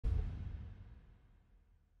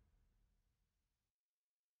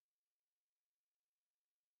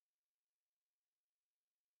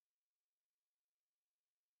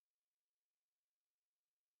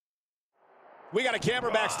We got a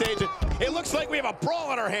camera backstage. It looks like we have a brawl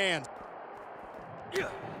on our hands.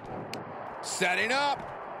 Setting up.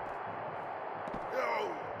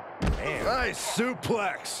 Man. Nice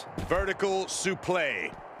suplex. Vertical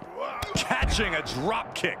suplex. Catching a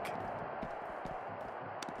drop kick.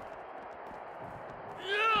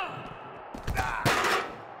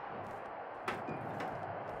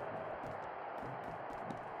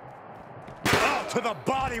 Oh, to the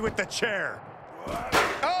body with the chair.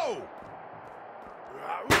 Oh!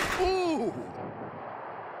 Ooh!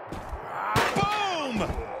 Boom!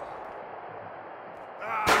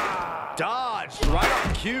 Dodged right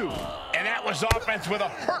on cue. And that was offense with a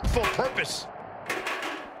hurtful purpose.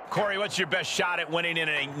 Corey, what's your best shot at winning in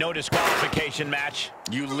a no disqualification match?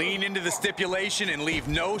 You lean into the stipulation and leave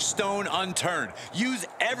no stone unturned. Use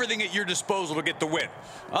everything at your disposal to get the win.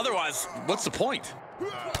 Otherwise, what's the point?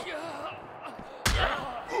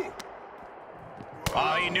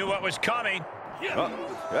 Oh, he knew what was coming.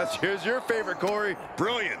 Here's your favorite, Corey.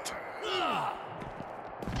 Brilliant.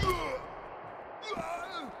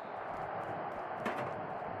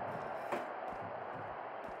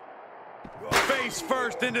 Face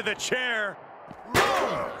first into the chair.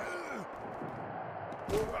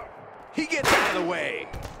 He gets out of the way.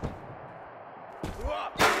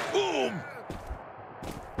 Boom.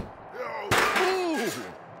 Ooh.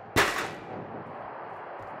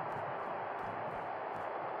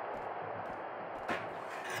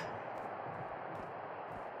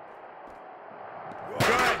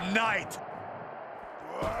 Good night.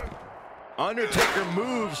 Undertaker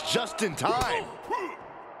moves just in time.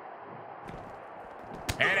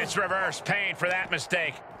 And it's reverse pain for that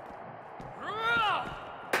mistake.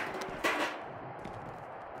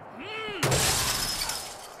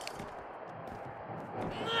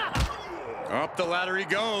 Up the ladder he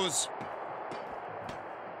goes.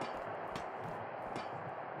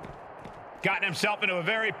 Gotten himself into a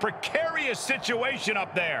very precarious situation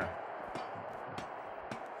up there.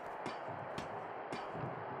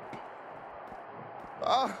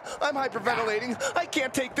 I'm hyperventilating. I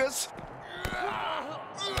can't take this.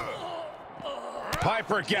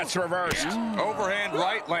 Piper gets reversed. Overhand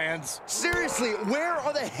right lands. Seriously, where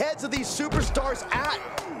are the heads of these superstars at?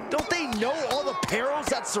 Don't they know all the perils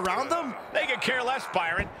that surround them? They could care less,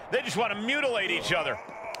 Byron. They just want to mutilate each other.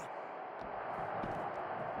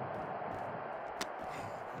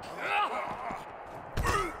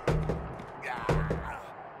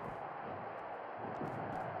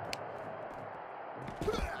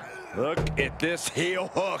 Look at this heel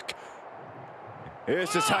hook.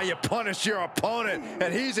 This is how you punish your opponent,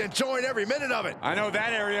 and he's enjoying every minute of it. I know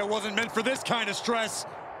that area wasn't meant for this kind of stress.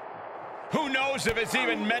 Who knows if it's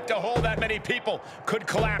even meant to hold that many people? Could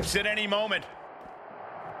collapse at any moment.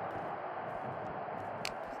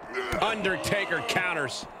 Undertaker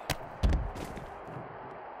counters.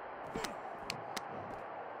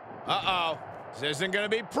 Uh-oh. This isn't going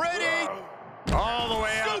to be pretty. All the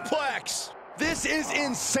way out. Suplex. This is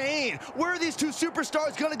insane. Where are these two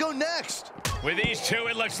superstars going to go next? With these two,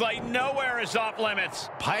 it looks like nowhere is off limits.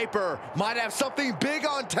 Piper might have something big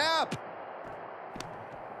on tap.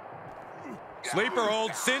 Sleeper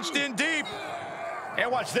hold cinched in deep.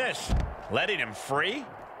 And watch this. Letting him free?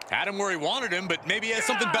 Had him where he wanted him, but maybe he has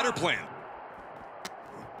something better planned.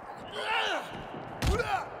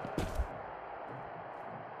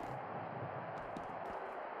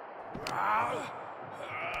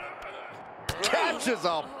 Catches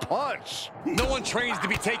a punch. No one trains to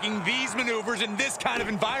be taking these maneuvers in this kind of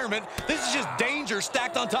environment. This is just danger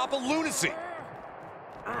stacked on top of lunacy.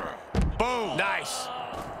 Boom. Nice.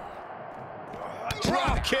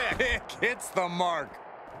 Drop kick. Hits the mark.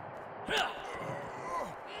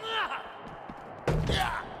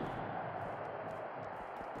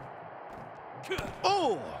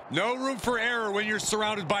 Oh! No room for error when you're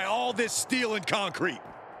surrounded by all this steel and concrete.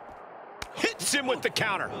 Hits him with the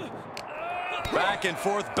counter. Back and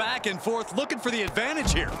forth, looking for the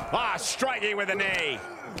advantage here. Ah, striking with a knee.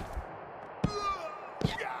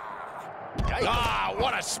 Ah,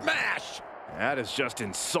 what a smash. That is just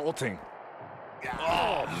insulting.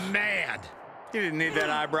 Oh, man. You didn't need that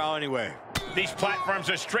eyebrow anyway. These platforms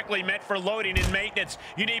are strictly meant for loading and maintenance.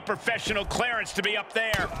 You need professional clearance to be up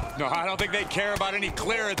there. No, I don't think they care about any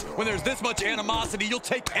clearance. When there's this much animosity, you'll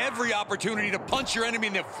take every opportunity to punch your enemy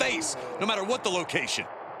in the face, no matter what the location.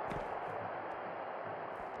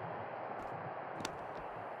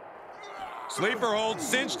 Sleeper hold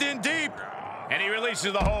cinched in deep. And he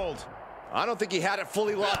releases the hold. I don't think he had it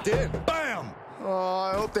fully locked in. Bam! Oh,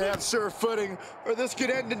 I hope they have sure footing, or this could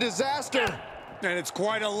end in disaster. And it's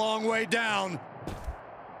quite a long way down.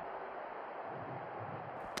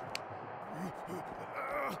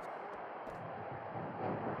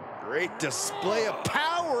 Great display of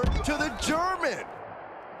power to the German.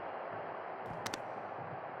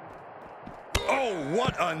 Oh,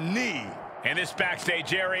 what a knee. And this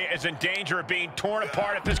backstage area is in danger of being torn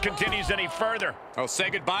apart if this continues any further. Oh, say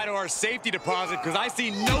goodbye to our safety deposit, because I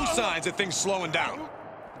see no signs of things slowing down.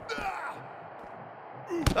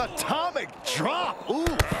 Atomic drop. Ooh.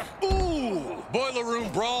 Ooh. Boiler room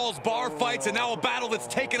brawls, bar fights, and now a battle that's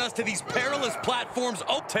taken us to these perilous platforms.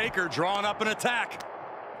 Oh, Taker drawing up an attack.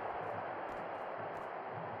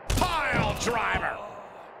 Pile driver.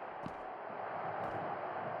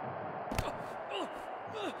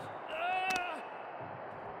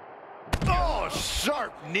 Oh,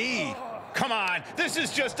 sharp knee. Come on, this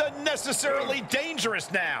is just unnecessarily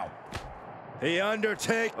dangerous now. The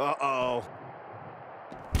Undertaker. Uh-oh.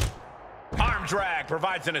 Arm drag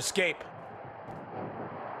provides an escape.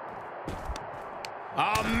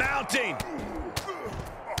 Mounting.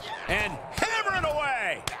 And hammering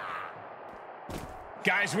away.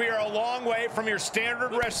 Guys, we are a long way from your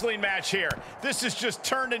standard wrestling match here. This has just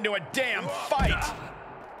turned into a damn fight.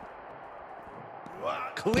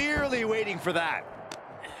 Clearly waiting for that.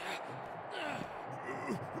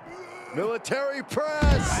 Military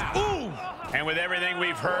press. Ooh! And with everything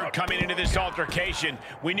we've heard coming into this altercation,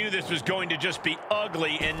 we knew this was going to just be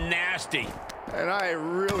ugly and nasty. And I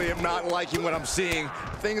really am not liking what I'm seeing.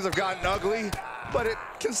 Things have gotten ugly, but it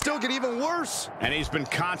can still get even worse. And he's been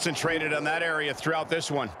concentrated on that area throughout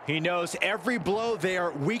this one. He knows every blow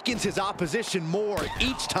there weakens his opposition more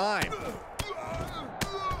each time.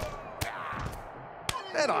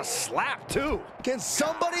 And a slap, too. Can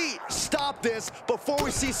somebody stop this before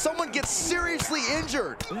we see someone get seriously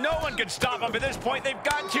injured? No one can stop him at this point. They've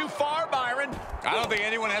gone too far, Byron. I don't think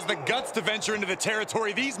anyone has the guts to venture into the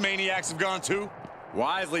territory these maniacs have gone to.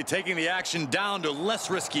 Wisely taking the action down to less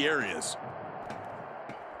risky areas.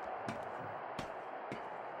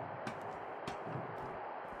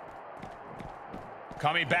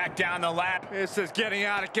 Coming back down the lap. This is getting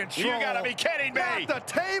out of control. You gotta be kidding me. Not the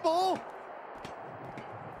table.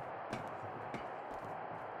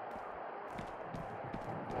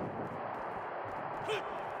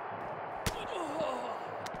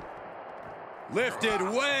 Lifted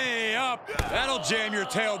way up. That'll jam your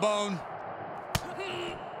tailbone.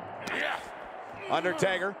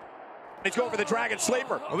 Undertaker. He's going for the Dragon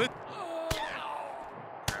Sleeper.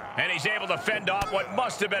 And he's able to fend off what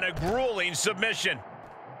must have been a grueling submission.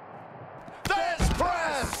 This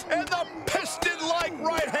press and the piston-like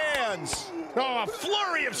right hands. Oh, a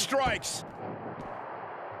flurry of strikes.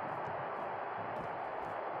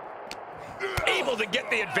 Able to get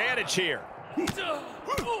the advantage here.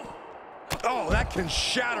 Oh, that can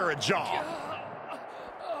shatter a jaw.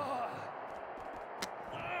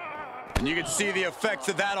 And you can see the effects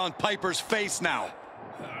of that on Piper's face now.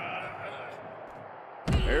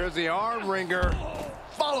 Here's the arm wringer,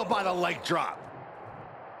 followed by the leg drop.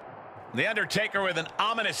 The Undertaker with an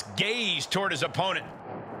ominous gaze toward his opponent.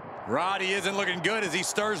 Roddy isn't looking good as he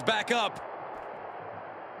stirs back up.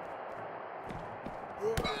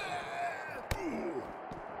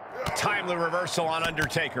 Timely reversal on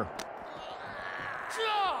Undertaker.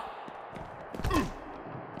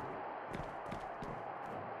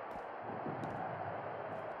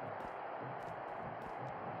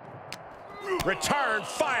 Return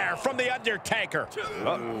fire from the Undertaker.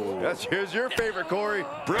 Here's your favorite, Corey.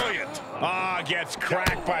 Brilliant. Gets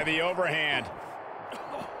cracked by the overhand.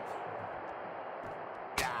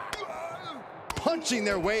 Punching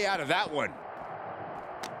their way out of that one.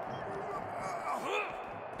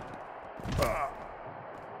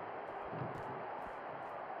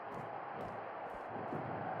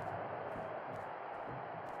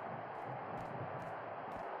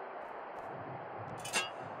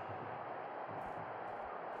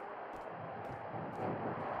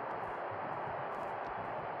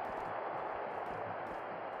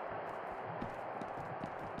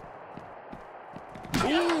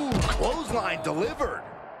 Ooh, clothesline delivered.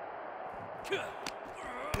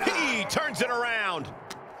 He turns it around.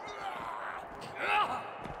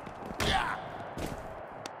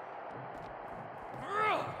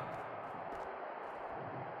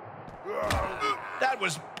 That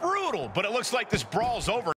was brutal, but it looks like this brawl's over.